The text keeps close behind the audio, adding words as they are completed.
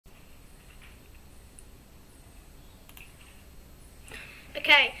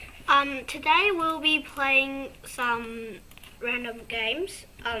Okay, today we'll be playing some random games,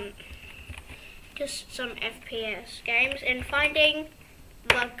 just some FPS games and finding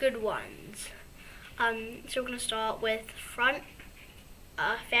the good ones. So we're going to start with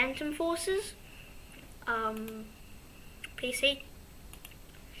Phantom Forces, PC.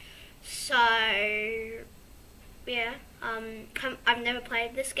 So, yeah, I've never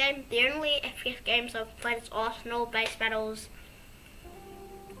played this game. The only FPS games I've played is Arsenal, Base Battles,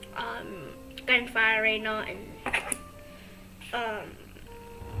 Gunfire Arena, and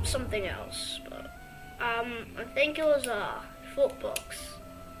something else. But I think it was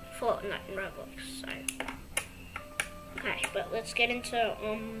Fortnite and Roblox. So, okay, but let's get into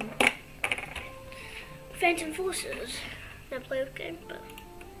Phantom Forces. Never played the game, but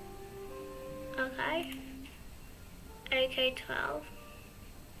okay. AK-12.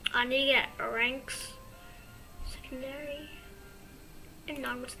 I need to get ranks. Secondary. And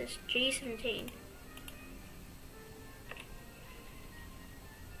now what's this? G17.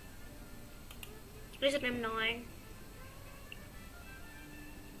 This is an M9.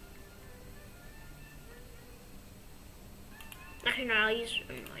 Actually, no, I'll use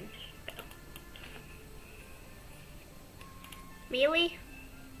M9. Melee.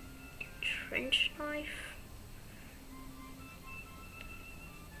 Trench knife.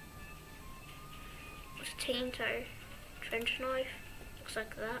 What's Tanto? Trench knife. Looks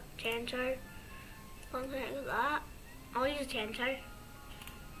like that. Tanto. Something like that. I'll use a Tanto.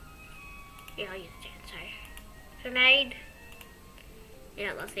 Yeah, I'll use a Tanto. Grenade.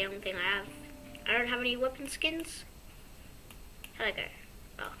 Yeah, that's the only thing I have. I don't have any weapon skins. How'd I go?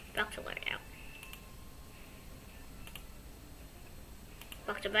 Oh, back to loadout.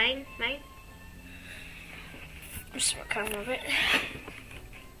 Back to main. Just what kind of it.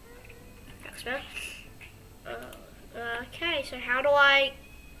 That's better. Okay, so how do I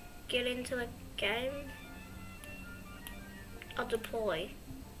get into the game? I'll deploy.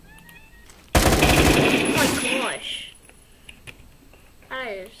 Oh my gosh. That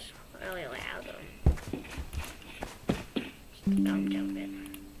is really loud. Down a bit.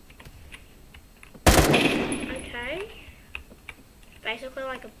 Okay. Basically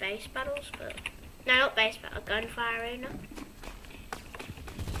like a base battles, but no, not base battle, gunfire arena.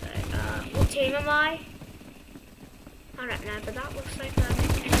 So, what team am I? I don't know, but that looks like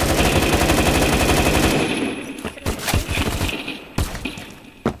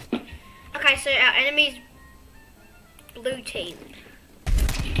okay, so our enemy's blue team,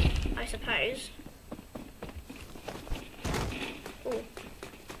 I suppose. Ooh. You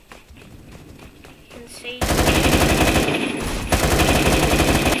can see.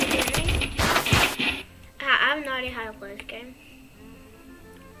 I have no idea how to play this game.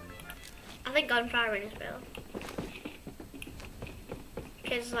 I think gunfire is better.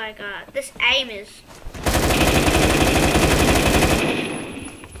 Because like this aim is.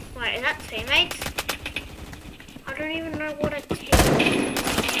 Wait, is that teammates? I don't even know what a team.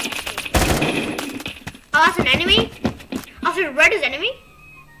 Oh, that's an enemy? Oh, so red is enemy?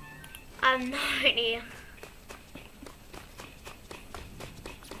 I have no idea.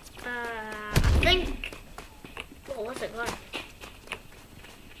 I think. Oh, what's it like?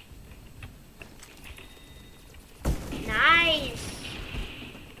 Nice.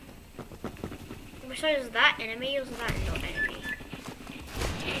 So is that enemy or is that not enemy?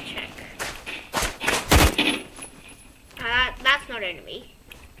 Let me check. That's not enemy.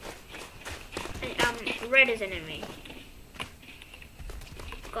 And, red is enemy.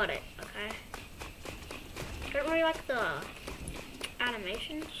 Got it. Okay. Don't really like the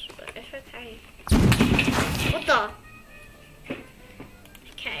animations, but it's okay. What the?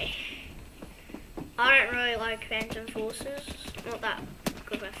 Okay. I don't really like Phantom Forces. Not that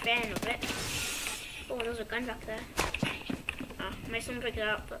good of a fan of it. Oh, there's a gun back there. Oh, maybe someone picked it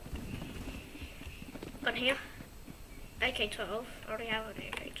up, but gun here. AK-12. I already have an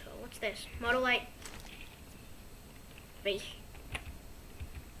AK-12. What's this? Model 8 B.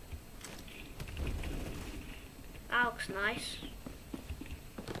 That looks nice.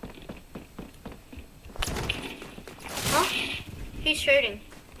 Huh? He's shooting.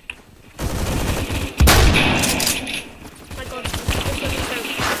 Oh my god, this looks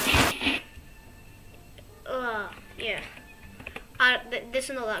so yeah. This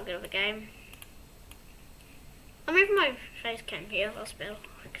is not that good of a game. I'll move my face cam here, that's better,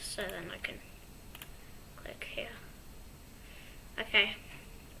 so then I can click here. Okay,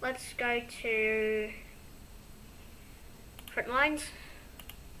 let's go to front lines.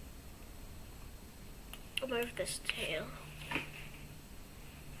 I'll move this to here.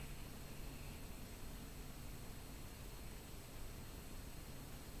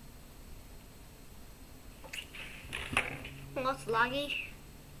 it's laggy.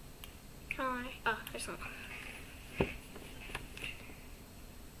 Can I? Oh, it's not.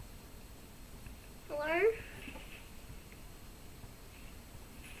 Hello?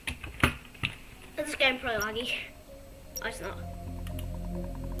 Is this game probably laggy? Oh, it's not.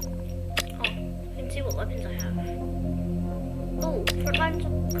 Oh, I can see what weapons I have. Oh, front lines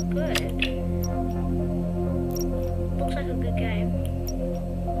look good. Looks like a good game.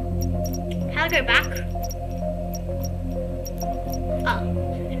 How do I go back? Oh,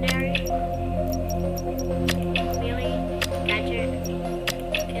 secondary. Melee, gadget,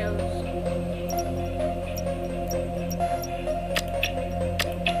 kills.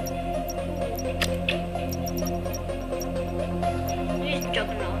 Use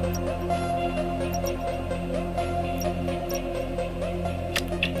juggernaut.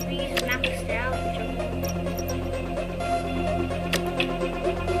 Use maxed out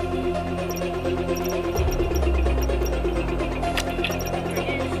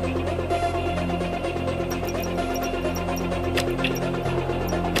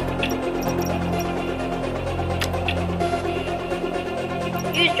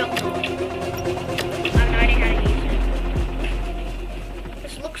use juggernaut. I have no idea how to use it.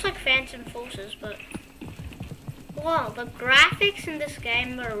 This looks like Phantom Forces, but wow, the graphics in this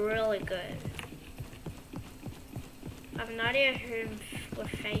game are really good. I have no idea who we're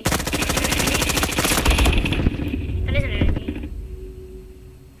facing. That is an enemy.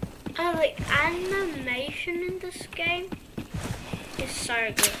 Oh, the animation in this game is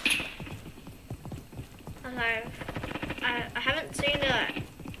so good. I haven't seen it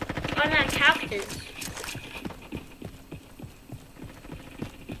on our characters.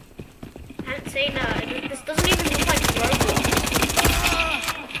 I haven't seen this doesn't even look like Roblox.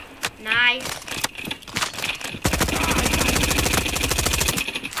 Nice.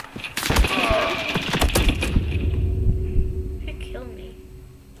 Who killed me?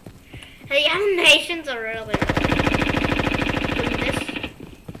 The animations are really good.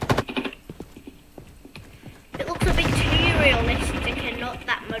 It looks a bit too realistic and not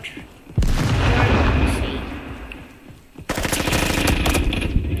that much Robloxy.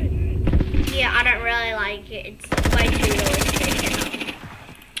 Yeah, I don't really like it. It's way too realistic. And,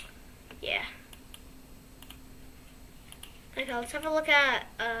 yeah. Okay, let's have a look at,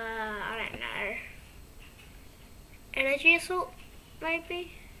 I don't know. Energy Assault,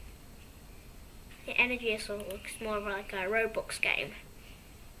 maybe? Yeah, Energy Assault looks more of like a Roblox game.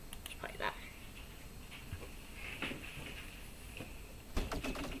 Let's play that.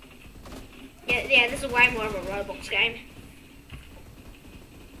 Yeah, this is way more of a Roblox game.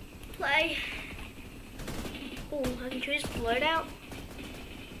 Play. Oh, I can choose loadout.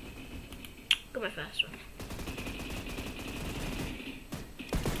 Got my first one.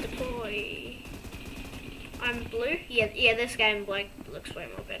 Deploy. I'm blue. Yeah, this game like looks way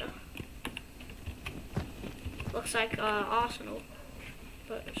more better. Looks like Arsenal,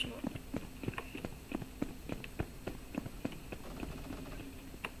 but it's not.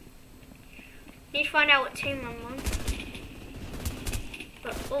 Need to find out what team I'm on.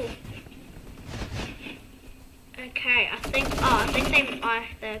 But oh, okay. I think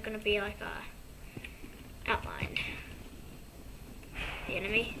they're gonna be like outlined. The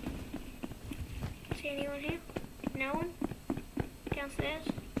enemy. See anyone here? No one? Downstairs?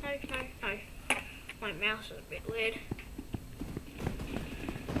 No. My mouse is a bit weird.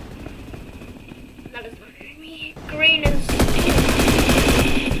 That is not enemy. Green is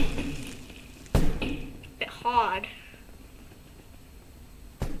hard.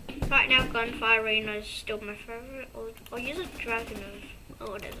 Right now, Gunfire Arena is still my favorite. I'll use a Dragon of,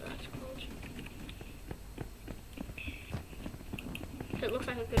 whatever that's called. It looks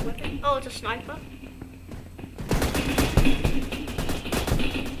like a good weapon. Oh, it's a sniper.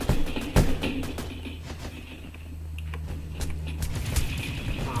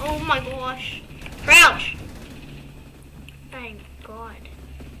 Oh my gosh. Crouch! Thank God.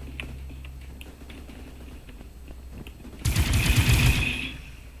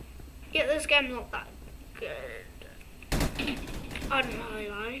 Yeah, this game's not that good. I don't really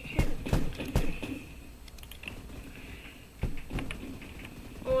like it.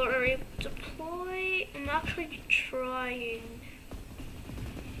 Or deploy. I'm actually trying.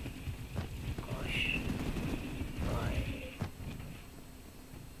 Gosh.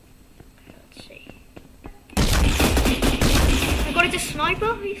 Let's see. I got it to sniper?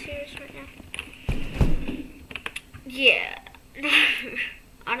 Are you serious right now? Yeah.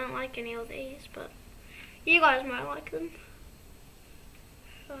 I don't like any of these, but you guys might like them.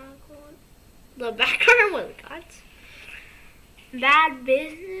 The background with guys. Bad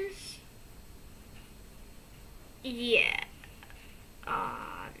Business. Yeah.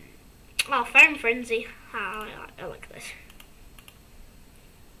 Oh, Foam Frenzy. Oh, I like this.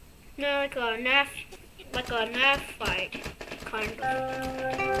 No, like a nerf, like kind of.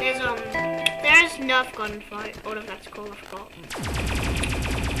 There's nerf gunfight. What that's called, I forgot.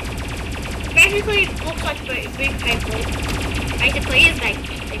 Basically, it looks like big paintball. Basically, it's like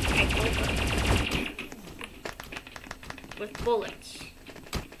big paintball, but with bullets.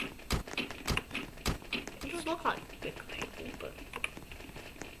 It does look like big paintball, but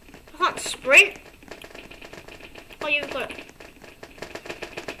I can't sprint. Oh, you've got it.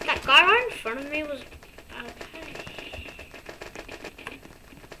 That guy right in front of me was okay.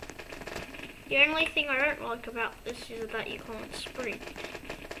 The only thing I don't like about this is that you can't sprint.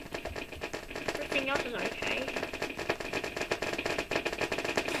 Everything else is okay.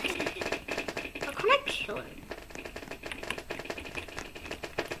 How can I kill him?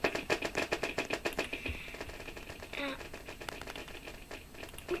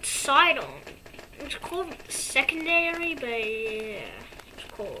 What's side on? It's called secondary, but yeah.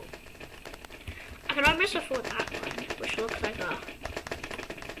 Cool. I can almost afford that one, which looks like a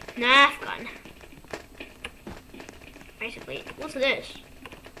Nerf gun. Basically, what's this?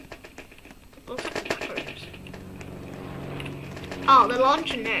 Looks like macros. Oh, the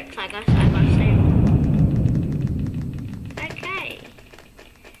launcher nukes, I gotta say. Okay.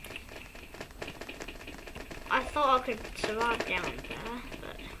 I thought I could survive down there,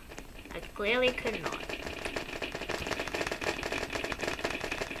 but I clearly could not.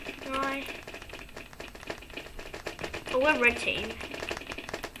 Oh, we're red team.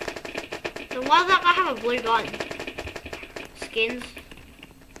 Then why does that guy have a blue gun? Skins?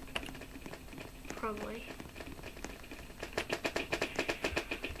 Probably.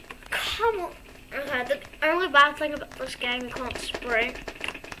 Come on. Okay, the only bad thing about this game, you can't sprint.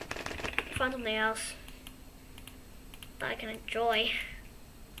 Find something else that I can enjoy.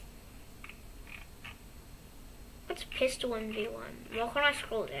 What's pistol 1v1? Why can't I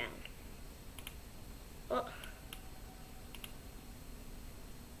scroll down? What?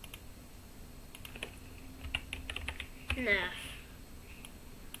 Nerf.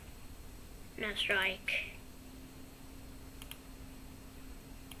 No strike.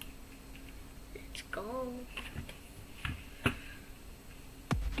 Let's go.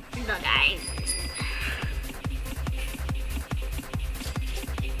 The game.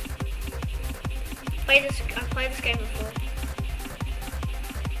 I've played this game before.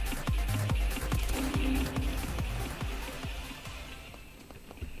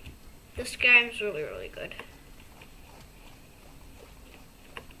 This game's really, really good.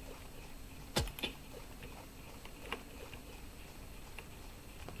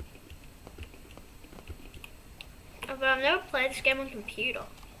 But I've never played this game on computer.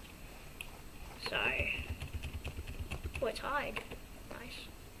 So, oh, it's hide. Nice.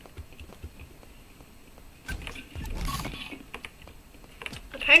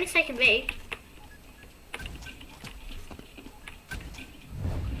 Opponent's taking B.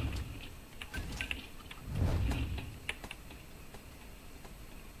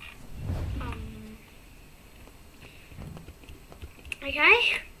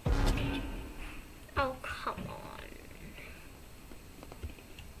 Okay. Oh, come on.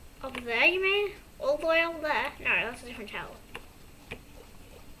 Over there, you mean? All the way over there? No, that's a different tower.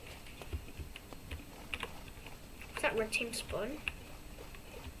 Is that red team spawn?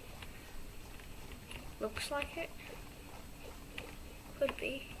 Looks like it. Could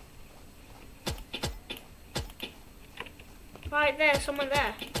be. Right there, someone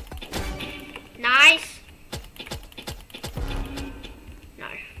there. Nice. No.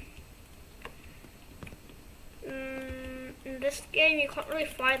 In this game, you can't really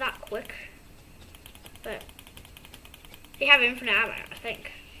fly that quick. But you have infinite ammo, I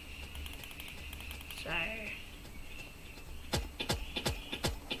think. So.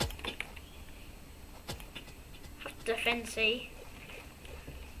 Have to defend C.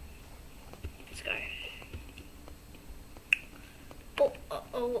 Let's go.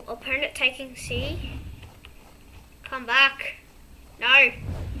 Oh, opponent taking C. Come back. No.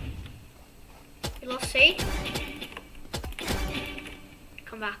 You lost C.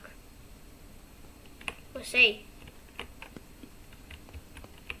 Come back. We'll see.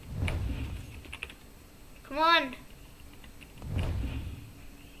 Come on.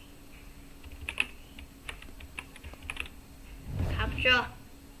 Capture.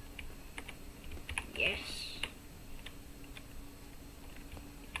 Yes.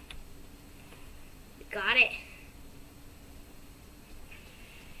 Got it.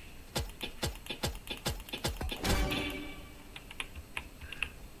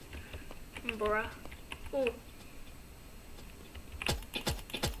 Bruh. Ooh.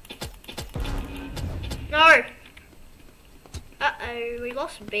 we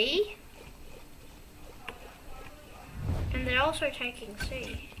lost B. And they're also taking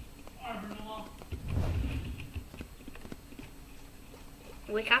C.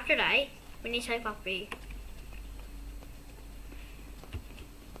 We captured A. We need to take back B.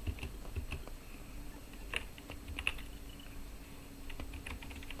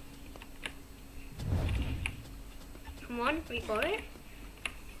 Come on, we got it.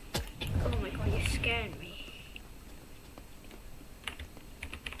 Oh my god, you scared me.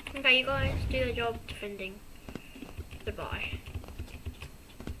 Okay, you guys do the job defending. Goodbye.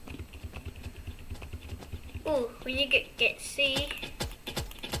 Oh, we need to get C.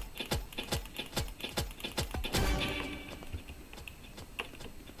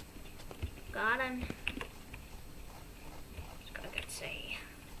 Got him. Just gotta get C.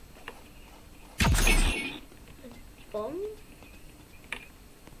 Bomb.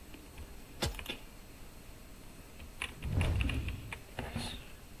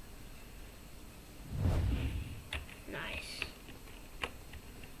 Nice.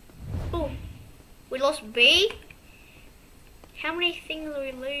 Oh, we lost B. How many things are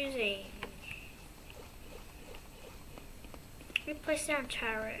we losing? We place down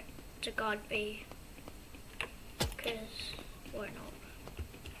turret to guard B. Because why not?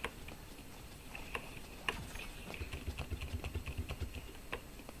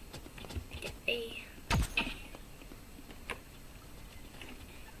 Get B.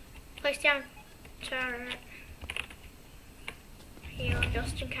 Place down turret here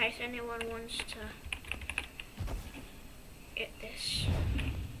just in case anyone wants to get this.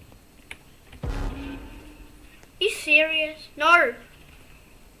 You serious? No!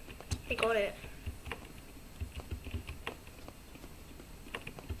 They got it.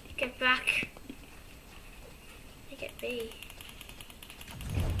 Get back. They get B.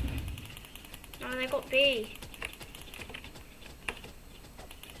 No, they got B.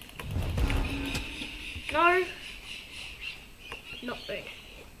 No. Not good.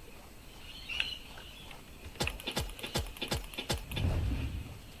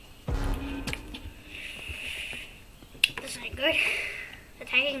 This ain't good. They're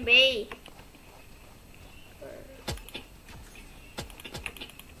taking B.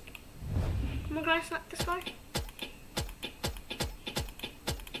 Come on guys, snap this guy.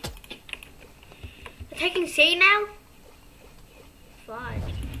 They're taking C now?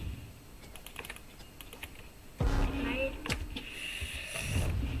 Fudge. Made.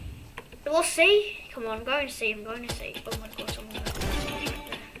 We lost C? Come on, I'm going to C, I'm going to C. Oh my god, someone got this right there.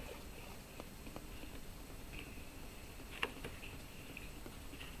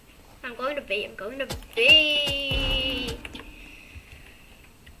 I'm going to B, I'm going to B.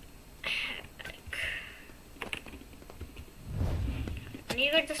 I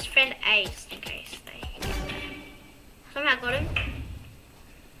need to go just defend A just in case they get there. Somehow got him.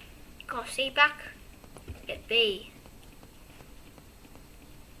 Got C back. Get B.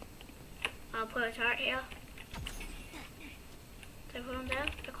 I'll put a turret here. Do I put them down?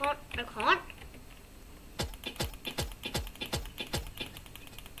 I can't. I can't.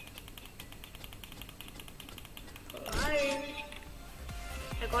 Hello.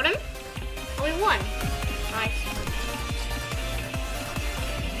 I got him. Oh, we won. Nice.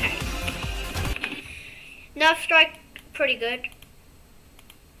 Okay. Nerf strike, pretty good.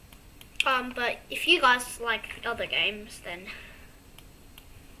 But if you guys like other games, then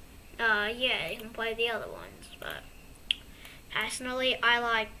yeah, you can play the other ones. But personally, I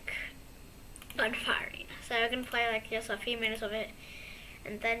like gunfiring, so I can play like just a few minutes of it,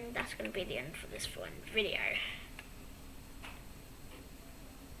 and then that's gonna be the end for this one video.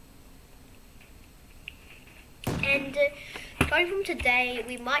 And going from today,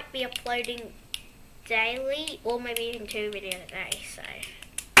 we might be uploading daily, or maybe even 2 videos a day. So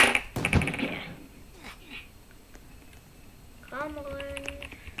yeah, come on.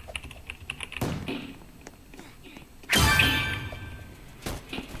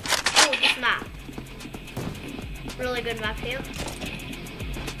 Oh, this map, really good map here.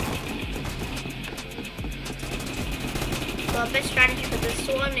 Well, the best strategy for this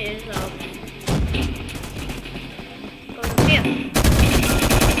one is going here.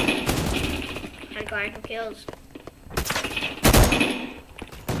 And going for kills.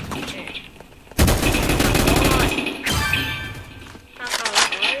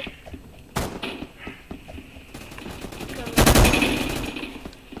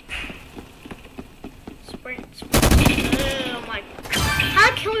 Oh my!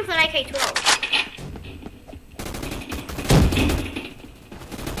 How kill me with an AK-12?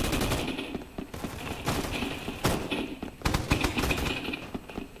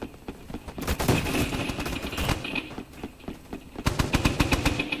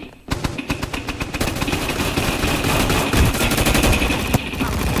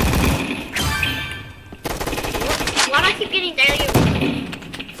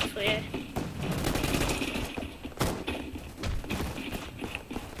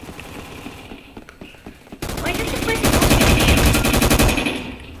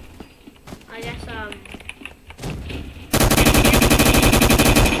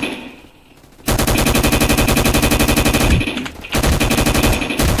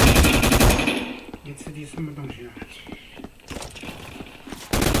 잠깐만 당신아.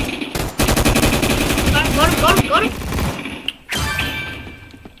 Got him.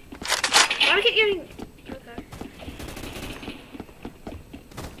 Why do I keep getting... Okay.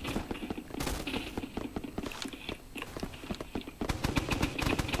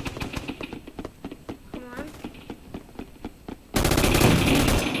 Come on.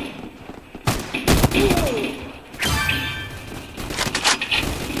 Ooh.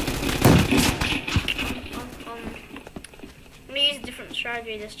 I'm gonna use a different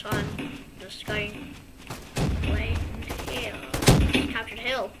strategy this time. Just going way here. Captured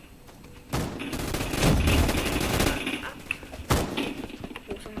hill.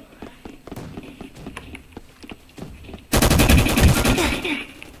 Awesome.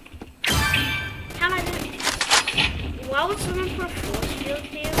 How am I doing? Why would someone put a force field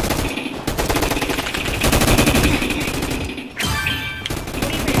here?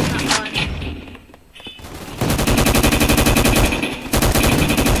 What even is that one?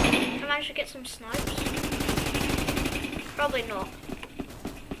 Can I manage to get some snipes? Probably not.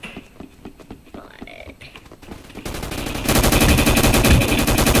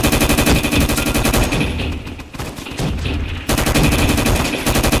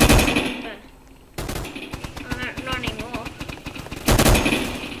 Not anymore.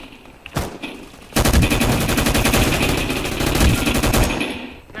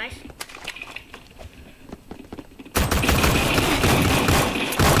 Nice.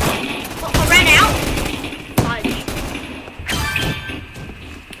 Oh, I ran out.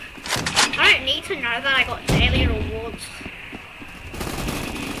 I don't need to know that I got daily rewards.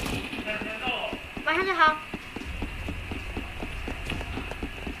 My hands are hard.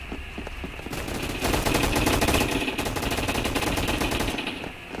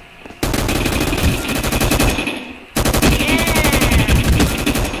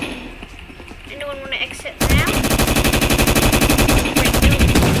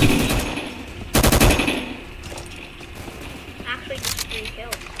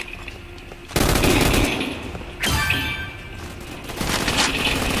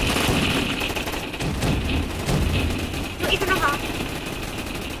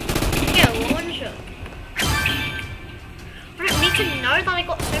 That I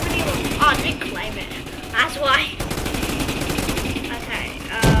got so many of them. Oh, I didn't claim it. That's why. Okay,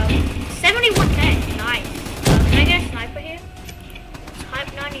 71 dead. Nice. Can I get a sniper here?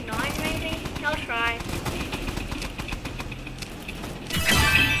 Type 99 maybe? I'll try.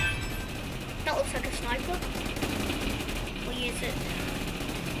 That looks like a sniper. We'll use it.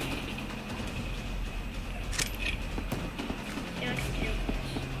 Yeah, I can do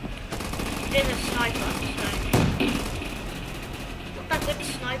this. It is a sniper, so. Not that good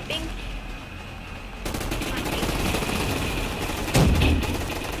sniping.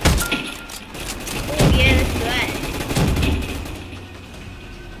 Oh yeah, that's good.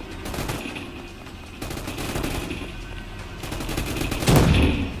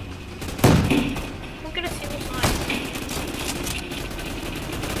 Look at a single snipe.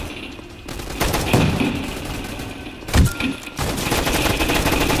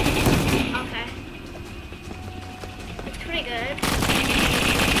 Okay. It's pretty good.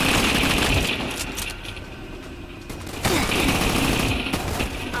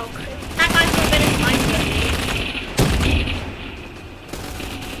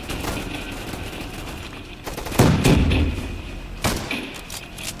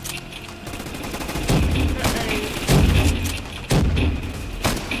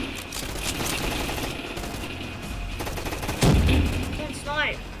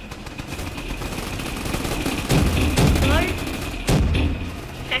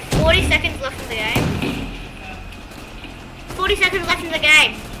 Okay, 40 seconds left in the game. 40 seconds left in the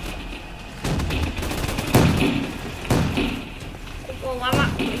game. Well,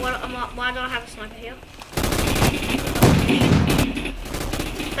 why do I have a sniper here?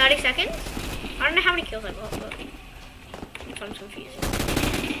 30 seconds? I don't know how many kills I got, but I'm confused.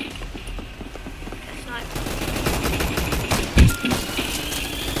 Okay, snipe.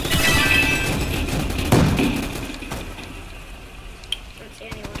 Don't see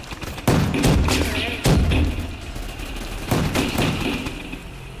anyone.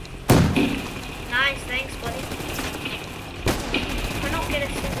 Nice, thanks, buddy. We're not getting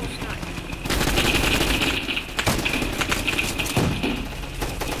a single snipe.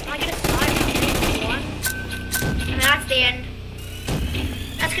 Can I get a snipe? One. And that's the end.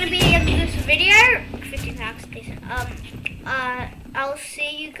 That's gonna be the end of this video. 50 packs, decent. I'll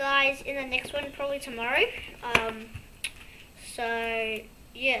see you guys in the next one, probably tomorrow. So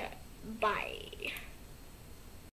yeah, bye.